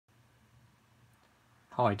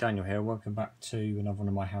Hi, Daniel here. Welcome back to another one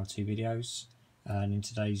of my how-to videos. And in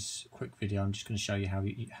today's quick video, I'm just going to show you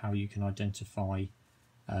how you can identify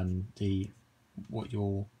what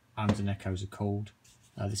your Amazon Echoes are called.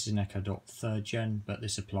 This is an Echo Dot 3rd Gen, but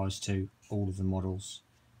this applies to all of the models,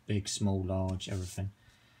 big, small, large, everything.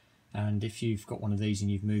 And if you've got one of these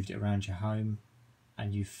and you've moved it around your home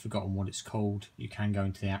and you've forgotten what it's called, you can go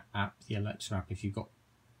into the app, the Alexa app, if you've got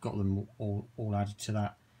them all added to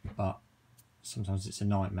that. But sometimes it's a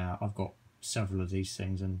nightmare. I've got several of these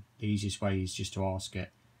things, and the easiest way is just to ask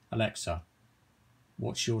it, Alexa,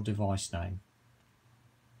 what's your device name?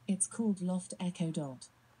 It's called Loft Echo Dot.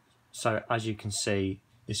 So as you can see,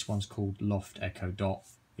 this one's called Loft Echo Dot.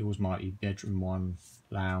 Yours might be bedroom one,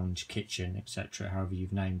 lounge, kitchen, etc., however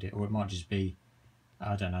you've named it, or it might just be,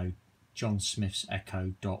 I don't know, John Smith's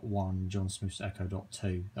Echo Dot 1, John Smith's Echo Dot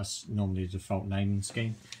 2. That's normally the default naming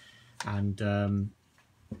scheme. And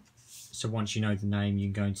so once you know the name,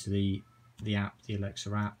 you can go into the app, the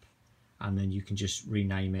Alexa app, and then you can just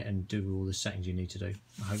rename it and do all the settings you need to do.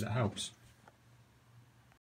 I hope that helps.